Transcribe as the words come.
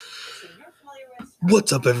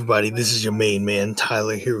What's up, everybody? This is your main man,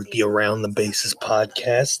 Tyler, here with the Around the Bases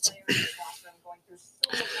podcast.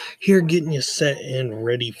 Here getting you set and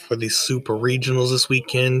ready for the Super Regionals this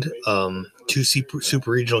weekend. Two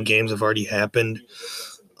Super Regional games have already happened.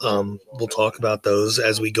 We'll talk about those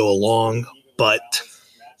as we go along. But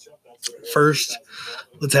first,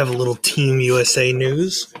 let's have a little Team USA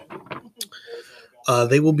news.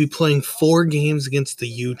 They will be playing 4 games against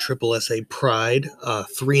the USSSA Pride,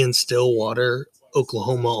 3 in Stillwater,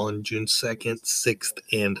 Oklahoma on June 2nd, 6th,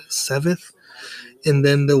 and 7th. And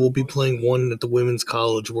then they will be playing 1 at the Women's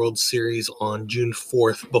College World Series on June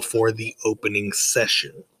 4th before the opening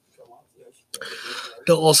session.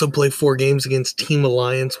 They'll also play 4 games against Team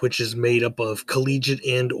Alliance, which is made up of collegiate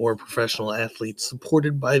and or professional athletes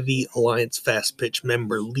supported by the Alliance Fast Pitch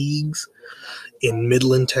member leagues in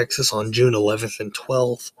Midland, Texas on June 11th and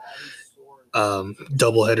 12th.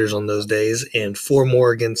 Doubleheaders on those days, and 4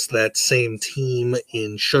 more against that same team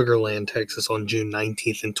in Sugar Land, Texas on June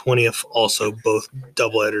 19th and 20th, also both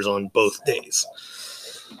doubleheaders on both days.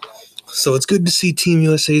 So it's good to see Team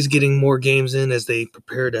USA is getting more games in as they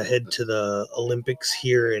prepare to head to the Olympics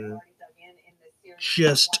here in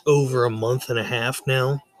just over a month and a half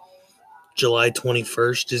now. July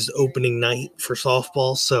 21st is opening night for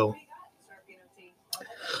softball, so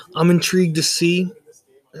I'm intrigued to see.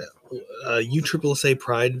 USSSA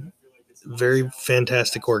Pride, very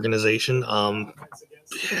fantastic organization.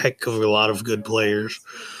 Heck of a lot of good players.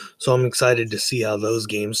 So I'm excited to see how those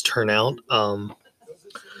games turn out.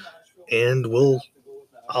 And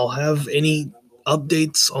I'll have any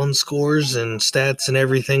updates on scores and stats and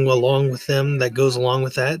everything along with them that goes along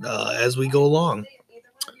with that as we go along.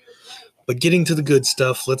 But getting to the good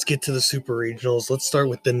stuff, let's get to the Super Regionals. Let's start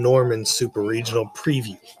with the Norman Super Regional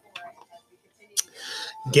preview.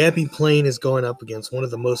 Gabby Plain is going up against one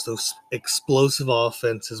of the most explosive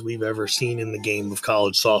offenses we've ever seen in the game of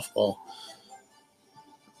college softball.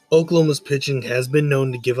 Oklahoma's pitching has been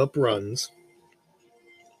known to give up runs,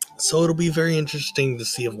 so it'll be very interesting to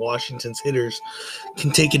see if Washington's hitters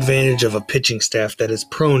can take advantage of a pitching staff that is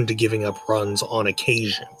prone to giving up runs on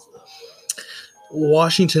occasion.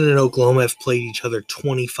 Washington and Oklahoma have played each other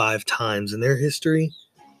 25 times in their history.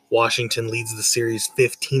 Washington leads the series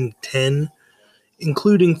 15-10.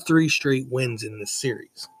 Including 3 straight wins in this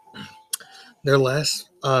series. Their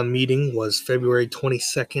last meeting was February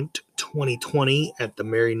 22nd, 2020 at the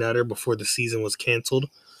Mary Nutter before the season was canceled.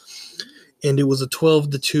 And it was a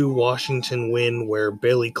 12-2 Washington win where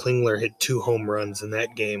Bailey Klingler hit 2 home runs in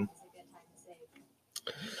that game.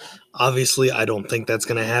 Obviously, I don't think that's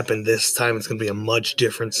going to happen this time. It's going to be a much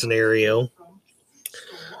different scenario.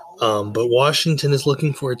 But Washington is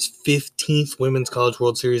looking for its 15th Women's College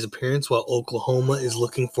World Series appearance, while Oklahoma is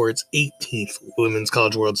looking for its 18th Women's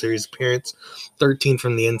College World Series appearance, 13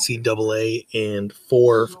 from the NCAA and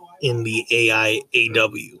 4 in the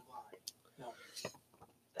AIAW.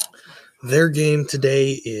 Their game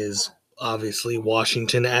today is obviously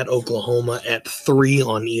Washington at Oklahoma at 3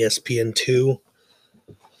 on ESPN2.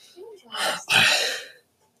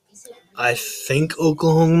 I think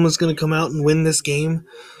Oklahoma is going to come out and win this game.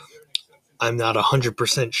 I'm not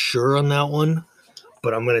 100% sure on that one,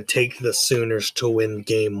 but I'm going to take the Sooners to win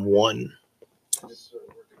Game 1.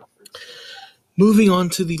 Moving on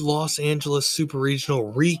to the Los Angeles Super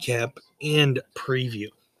Regional recap and preview.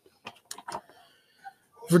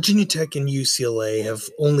 Virginia Tech and UCLA have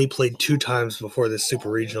only played 2 times before the Super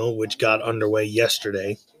Regional, which got underway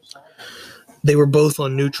yesterday. They were both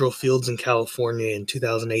on neutral fields in California in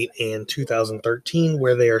 2008 and 2013,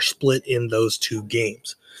 where they are split in those 2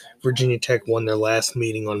 games. Virginia Tech won their last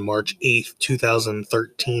meeting on March 8th,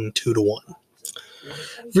 2013, 2-1.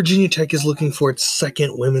 Virginia Tech is looking for its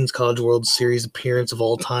 2nd Women's College World Series appearance of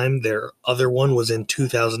all time. Their other one was in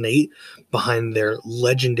 2008 behind their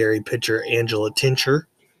legendary pitcher Angela Tincher.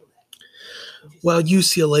 While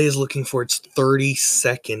UCLA is looking for its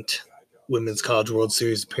 32nd Women's College World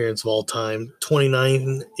Series appearance of all time,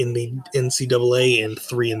 29 in the NCAA and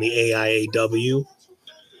 3 in the AIAW.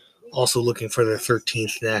 Also looking for their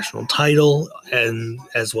 13th national title, and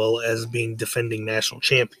as well as being defending national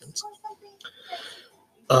champions.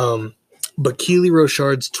 But Keely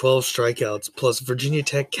Rochard's 12 strikeouts, plus Virginia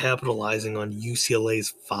Tech capitalizing on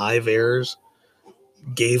UCLA's 5 errors,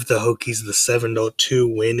 gave the Hokies the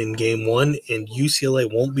 7-2 win in Game 1, and UCLA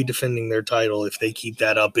won't be defending their title if they keep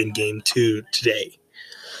that up in Game 2 today.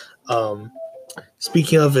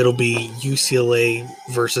 Speaking of, it'll be UCLA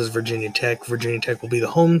versus Virginia Tech. Virginia Tech will be the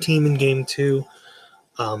home team in Game 2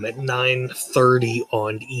 at 9:30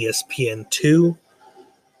 on ESPN2.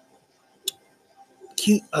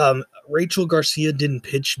 Rachel Garcia didn't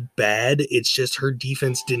pitch bad. It's just her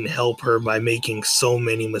defense didn't help her by making so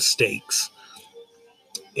many mistakes.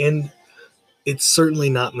 And it's certainly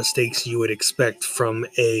not mistakes you would expect from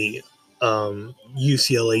a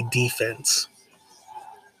UCLA defense.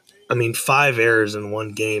 I mean, 5 errors in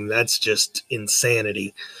one game, that's just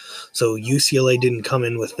insanity. So UCLA didn't come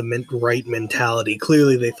in with the right mentality.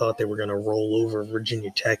 Clearly, they thought they were going to roll over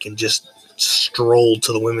Virginia Tech and just stroll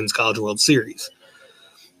to the Women's College World Series.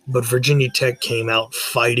 But Virginia Tech came out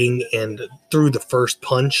fighting and threw the first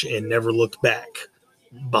punch and never looked back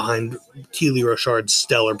behind Keely Rochard's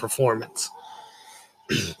stellar performance.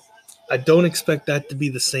 I don't expect that to be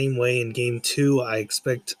the same way in Game 2. I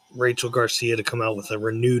expect Rachel Garcia to come out with a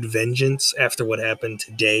renewed vengeance after what happened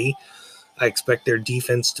today. I expect their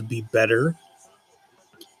defense to be better.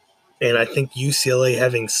 And I think UCLA,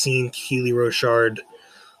 having seen Keely Rochard,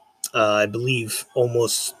 I believe,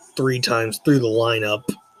 almost 3 times through the lineup,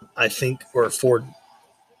 I think, or 3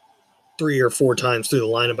 or 4 times through the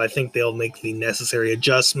lineup, I think they'll make the necessary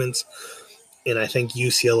adjustments. And I think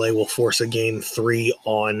UCLA will force a Game 3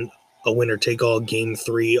 on a winner-take-all Game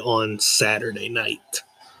 3 on Saturday night.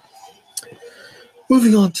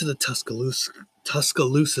 Moving on to the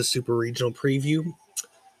Tuscaloosa Super Regional preview.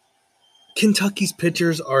 Kentucky's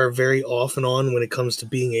pitchers are very off and on when it comes to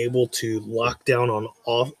being able to lock down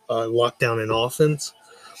in offense.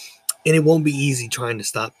 And it won't be easy trying to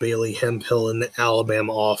stop Bailey Hemphill in the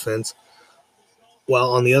Alabama offense. While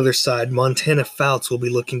on the other side, Montana Fouts will be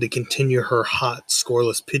looking to continue her hot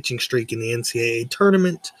scoreless pitching streak in the NCAA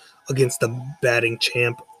tournament against the batting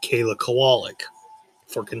champ Kayla Kowalik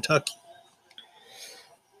for Kentucky.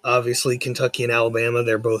 Obviously, Kentucky and Alabama,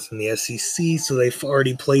 they're both in the SEC, so they've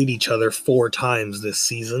already played each other 4 times this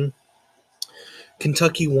season.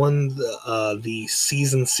 Kentucky won the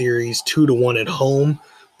season series 2-1 at home,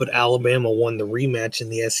 but Alabama won the rematch in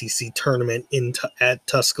the SEC tournament at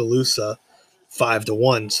Tuscaloosa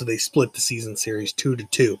 5-1, so they split the season series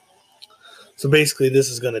 2-2. So basically, this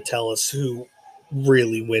is going to tell us who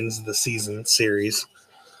really wins the season series.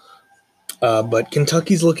 But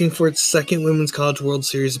Kentucky's looking for its second Women's College World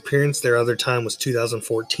Series appearance. Their other time was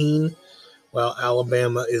 2014, while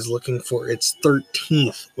Alabama is looking for its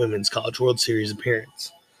 13th Women's College World Series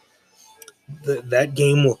appearance. That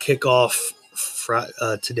game will kick off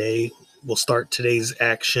today. We'll start today's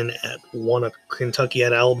action at Kentucky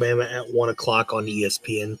at Alabama at 1 o'clock on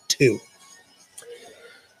ESPN2.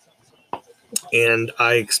 And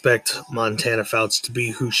I expect Montana Fouts to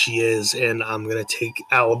be who she is, and I'm going to take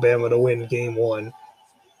Alabama to win Game 1.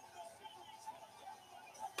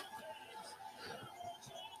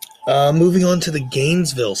 Moving on to the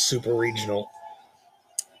Gainesville Super Regional.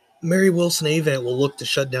 Mary Wilson Avant will look to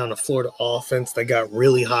shut down a Florida offense that got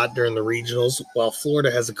really hot during the regionals, while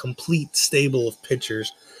Florida has a complete stable of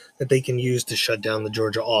pitchers that they can use to shut down the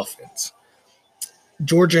Georgia offense.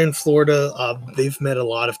 Georgia and Florida, they've met a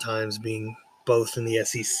lot of times, being both in the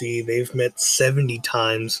SEC. They've met 70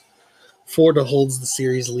 times. Florida holds the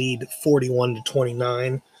series lead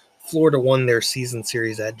 41-29. Florida won their season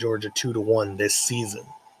series at Georgia 2-1 this season.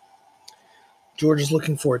 Georgia's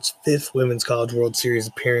looking for its 5th Women's College World Series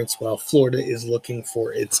appearance, while Florida is looking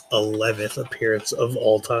for its 11th appearance of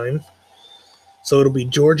all time. So it'll be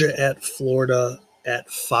Georgia at Florida at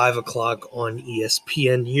 5 o'clock on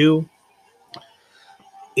ESPNU.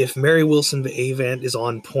 If Mary Wilson Avant is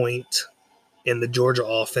on point and the Georgia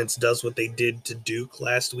offense does what they did to Duke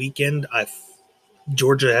last weekend,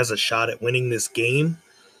 Georgia has a shot at winning this game.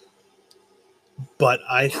 But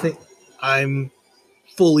I think I'm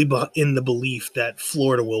fully in the belief that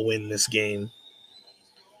Florida will win this game.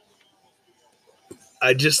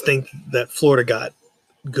 I just think that Florida got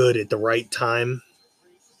good at the right time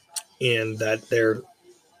and that their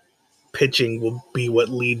pitching will be what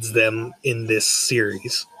leads them in this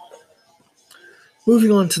series.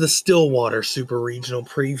 Moving on to the Stillwater Super Regional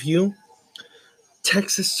preview.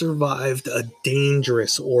 Texas survived a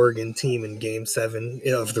dangerous Oregon team in Game 7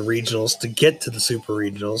 of the regionals to get to the Super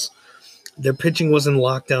Regionals. Their pitching was in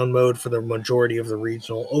lockdown mode for the majority of the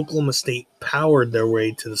regional. Oklahoma State powered their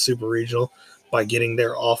way to the Super Regional by getting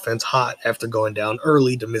their offense hot after going down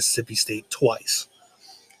early to Mississippi State twice.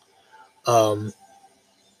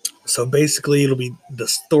 So basically, it'll be the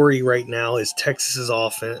story right now is Texas's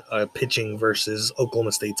offense pitching versus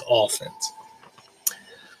Oklahoma State's offense.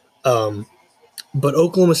 But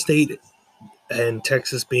Oklahoma State and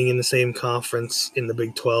Texas being in the same conference in the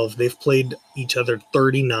Big 12, they've played each other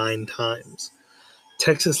 39 times.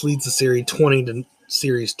 Texas leads the series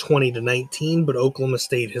 20-19, but Oklahoma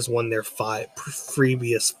State has won their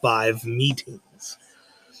previous 5 meetings.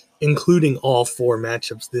 including all 4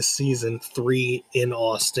 matchups this season, 3 in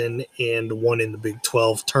Austin and 1 in the Big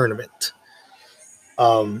 12 tournament.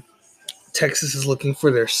 Texas is looking for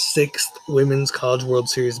their 6th Women's College World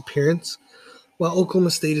Series appearance, while Oklahoma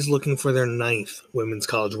State is looking for their 9th Women's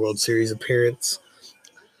College World Series appearance.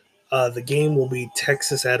 The game will be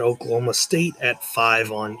Texas at Oklahoma State at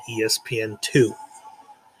 5 on ESPN2.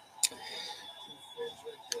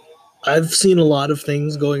 I've seen a lot of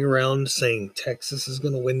things going around saying Texas is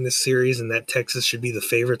going to win this series and that Texas should be the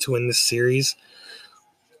favorite to win this series.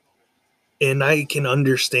 And I can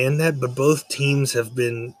understand that, but both teams have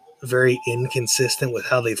been very inconsistent with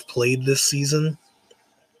how they've played this season.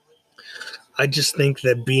 I just think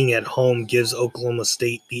that being at home gives Oklahoma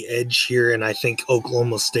State the edge here, and I think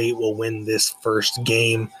Oklahoma State will win this first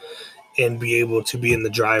game and be able to be in the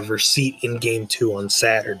driver's seat in Game 2 on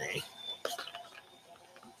Saturday.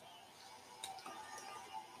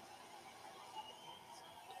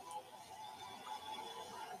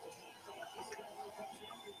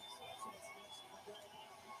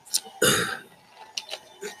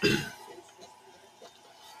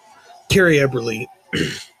 Carrie Eberle,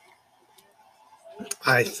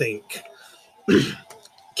 I think,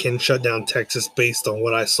 can shut down Texas based on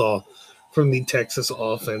what I saw from the Texas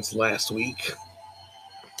offense last week.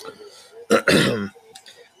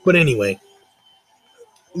 But anyway,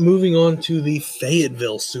 moving on to the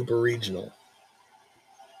Fayetteville Super Regional.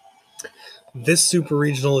 This Super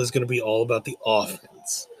Regional is going to be all about the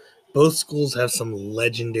offense. Both schools have some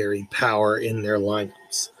legendary power in their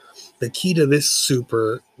lineups. The key to this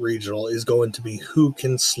Super Regional is going to be who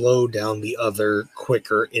can slow down the other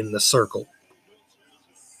quicker in the circle.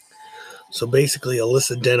 So basically,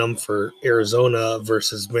 Alyssa Denham for Arizona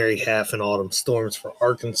versus Mary Half and Autumn Storms for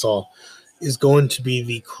Arkansas is going to be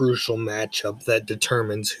the crucial matchup that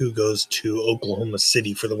determines who goes to Oklahoma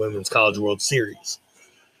City for the Women's College World Series.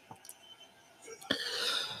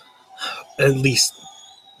 At least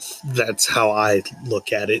that's how I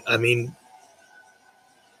look at it. I mean,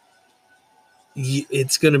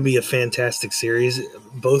 it's going to be a fantastic series.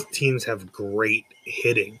 Both teams have great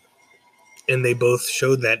hitting, and they both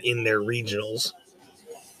showed that in their regionals.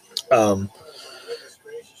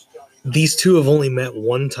 These two have only met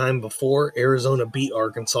one time before. Arizona beat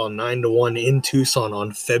Arkansas 9-1 in Tucson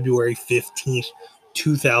on February 15th,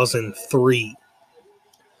 2003.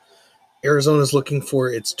 Arizona is looking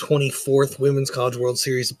for its 24th Women's College World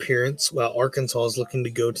Series appearance, while Arkansas is looking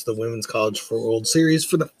to go to the Women's College World Series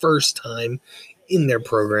for the first time in their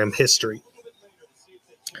program history.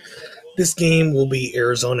 This game will be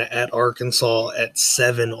Arizona at Arkansas at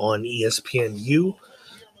 7 on ESPNU.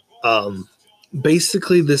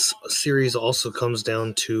 Basically, this series also comes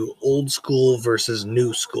down to old school versus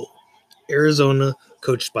new school. Arizona,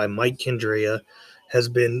 coached by Mike Kendria, has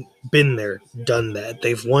been there, done that.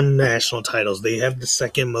 They've won national titles. They have the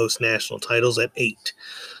second most national titles at 8.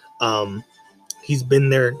 He's been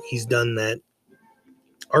there. He's done that.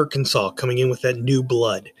 Arkansas coming in with that new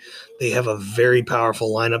blood. They have a very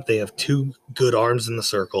powerful lineup. They have 2 good arms in the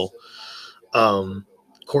circle.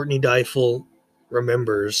 Courtney Deifel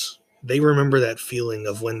remembers that feeling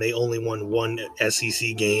of when they only won one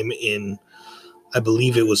SEC game in, I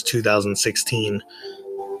believe it was 2016,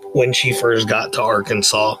 when she first got to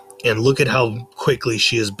Arkansas. And look at how quickly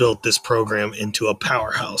she has built this program into a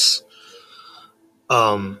powerhouse.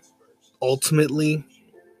 Ultimately,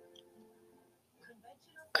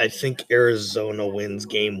 I think Arizona wins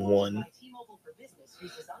game 1.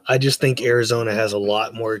 I just think Arizona has a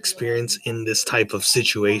lot more experience in this type of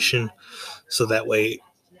situation, so that way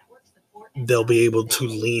they'll be able to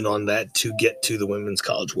lean on that to get to the Women's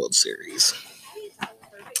College World Series.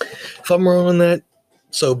 If I'm wrong on that,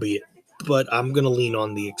 so be it. But I'm going to lean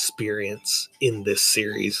on the experience in this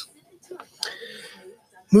series.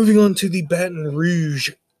 Moving on to the Baton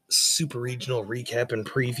Rouge Super Regional recap and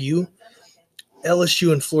preview.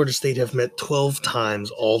 LSU and Florida State have met 12 times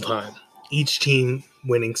all time, each team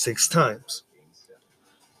winning 6 times.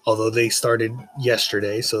 Although they started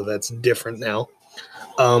yesterday, so that's different now.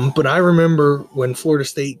 But I remember when Florida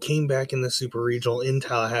State came back in the Super Regional in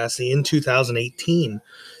Tallahassee in 2018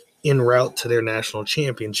 en route to their national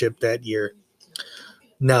championship that year.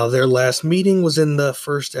 Now, their last meeting was in the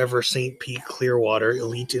first ever St. Pete Clearwater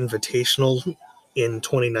Elite Invitational in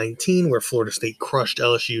 2019, where Florida State crushed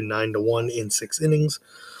LSU 9-1 in 6 innings.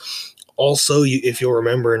 Also, if you'll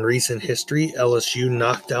remember in recent history, LSU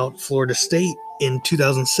knocked out Florida State in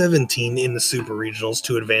 2017 in the Super Regionals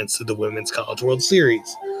to advance to the Women's College World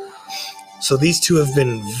Series. So these two have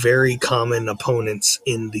been very common opponents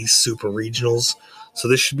in these Super Regionals. So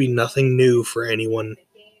this should be nothing new for anyone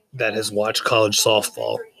that has watched college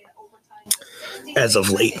softball. as of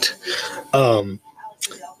late.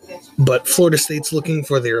 But Florida State's looking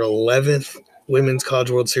for their 11th Women's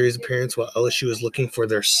College World Series appearance, while LSU is looking for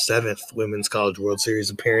their 7th Women's College World Series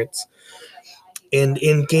appearance. And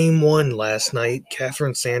in Game 1 last night,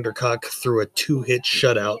 Catherine Sandercock threw a 2-hit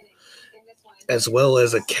shutout, as well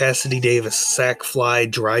as a Cassidy Davis sac fly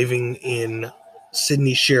driving in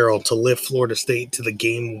Sydney Sherrill to lift Florida State to the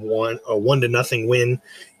Game 1, a 1-0 win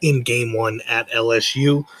in Game 1 at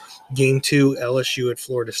LSU. Game 2, LSU at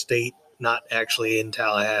Florida State, not actually in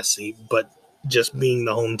Tallahassee, but just being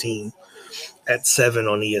the home team at 7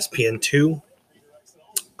 on ESPN2.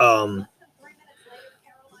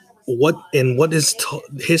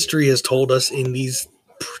 History has told us in these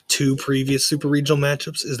two previous Super Regional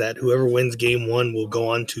matchups is that whoever wins Game 1 will go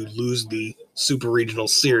on to lose the Super Regional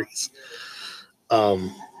Series.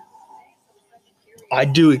 I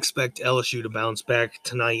do expect LSU to bounce back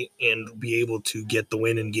tonight and be able to get the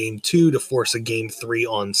win in Game 2 to force a Game 3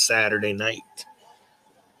 on Saturday night.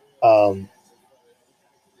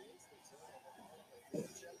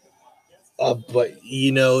 But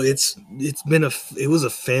you know, it was a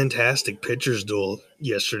fantastic pitcher's duel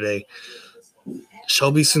yesterday.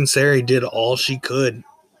 Shelby Sunseri did all she could,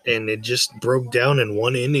 and it just broke down in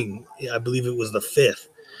one inning. I believe it was the 5th.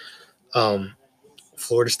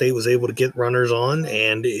 Florida State was able to get runners on,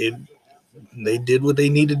 and they did what they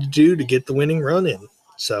needed to do to get the winning run in.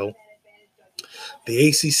 So the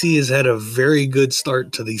ACC has had a very good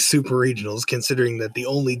start to these Super Regionals, considering that the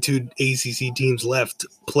only 2 ACC teams left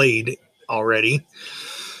played already.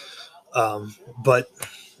 But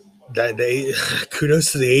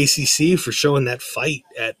kudos to the ACC for showing that fight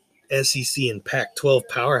at SEC and Pac-12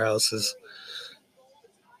 powerhouses.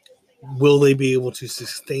 Will they be able to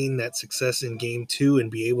sustain that success in Game 2 and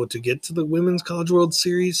be able to get to the Women's College World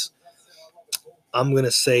Series? I'm going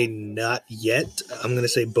to say not yet. I'm going to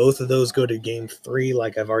say both of those go to Game 3,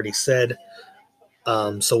 like I've already said.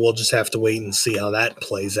 So we'll just have to wait and see how that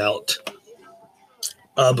plays out.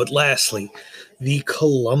 But lastly, the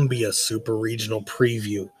Columbia Super Regional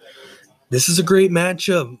Preview. This is a great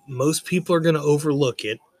matchup. Most people are going to overlook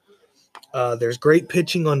it. There's great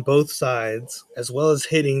pitching on both sides, as well as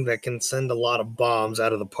hitting that can send a lot of bombs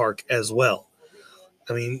out of the park as well.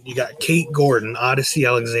 I mean, you got Kate Gordon, Odyssey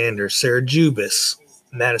Alexander, Sarah Jubis,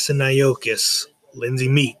 Madison Nayokis, Lindsay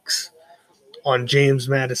Meeks on James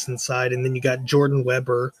Madison's side, and then you got Jordan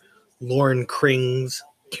Weber, Lauren Krings,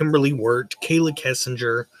 Kimberly Wirt, Kayla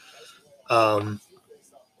Kessinger,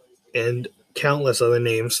 and countless other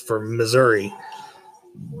names for Missouri.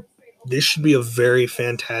 This should be a very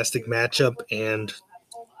fantastic matchup, and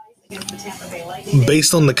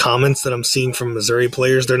based on the comments that I'm seeing from Missouri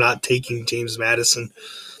players, they're not taking James Madison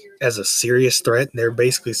as a serious threat. They're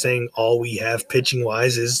basically saying all we have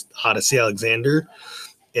pitching-wise is Odyssey Alexander,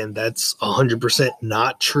 and that's 100%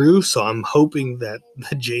 not true. So I'm hoping that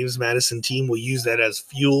the James Madison team will use that as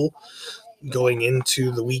fuel going into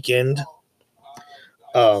the weekend.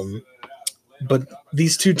 But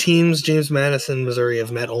these two teams, James Madison and Missouri,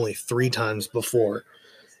 have met only 3 times before.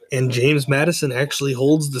 And James Madison actually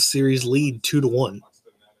holds the series lead 2-1.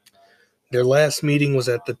 Their last meeting was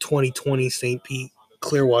at the 2020 St. Pete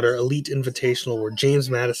Clearwater Elite Invitational, where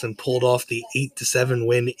James Madison pulled off the 8-7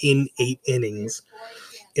 win in 8 innings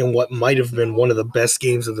in what might have been one of the best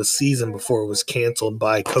games of the season before it was canceled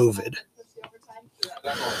by COVID.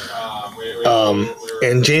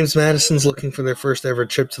 And James Madison's looking for their first ever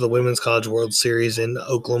trip to the Women's College World Series in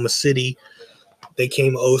Oklahoma City. They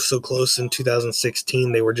came so close in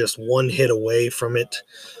 2016. They were just 1 hit away from it.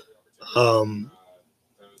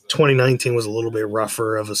 2019 was a little bit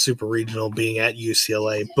rougher of a Super Regional being at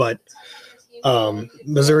UCLA, but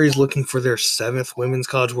Missouri is looking for their 7th Women's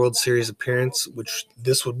College World Series appearance, which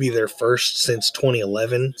this would be their first since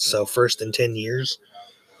 2011, so first in 10 years.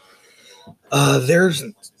 There's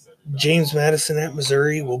James Madison at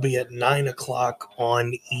Missouri will be at 9 o'clock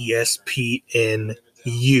on ESPNU.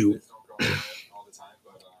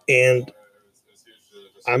 And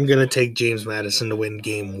I'm going to take James Madison to win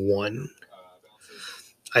Game 1.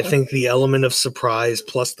 I think the element of surprise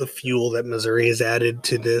plus the fuel that Missouri has added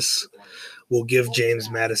to this will give James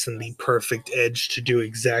Madison the perfect edge to do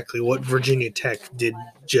exactly what Virginia Tech did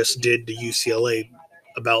to UCLA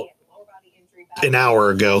about an hour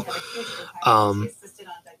ago.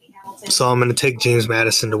 So I'm going to take James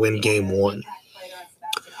Madison to win Game 1.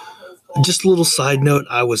 Just a little side note,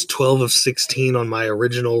 I was 12 of 16 on my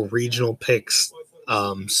original regional picks,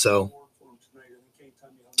 so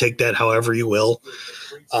take that however you will.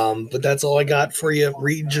 But that's all I got for you.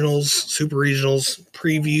 Regionals, Super Regionals,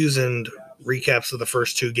 previews, and recaps of the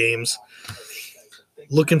first 2 games.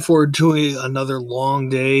 looking forward to another long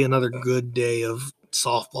day, another good day of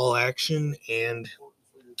softball action, and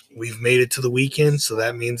we've made it to the weekend, so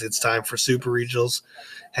that means it's time for Super Regionals.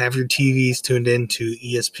 Have your TVs tuned in to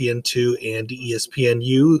ESPN2 and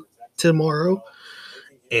ESPNU tomorrow,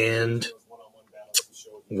 and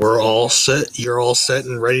we're all set. You're all set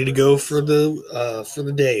and ready to go for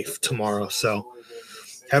the day tomorrow. So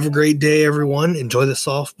have a great day, everyone. Enjoy the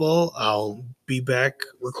softball. I'll be back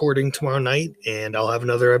recording tomorrow night, and I'll have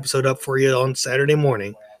another episode up for you on Saturday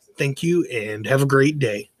morning. Thank you, and have a great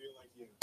day.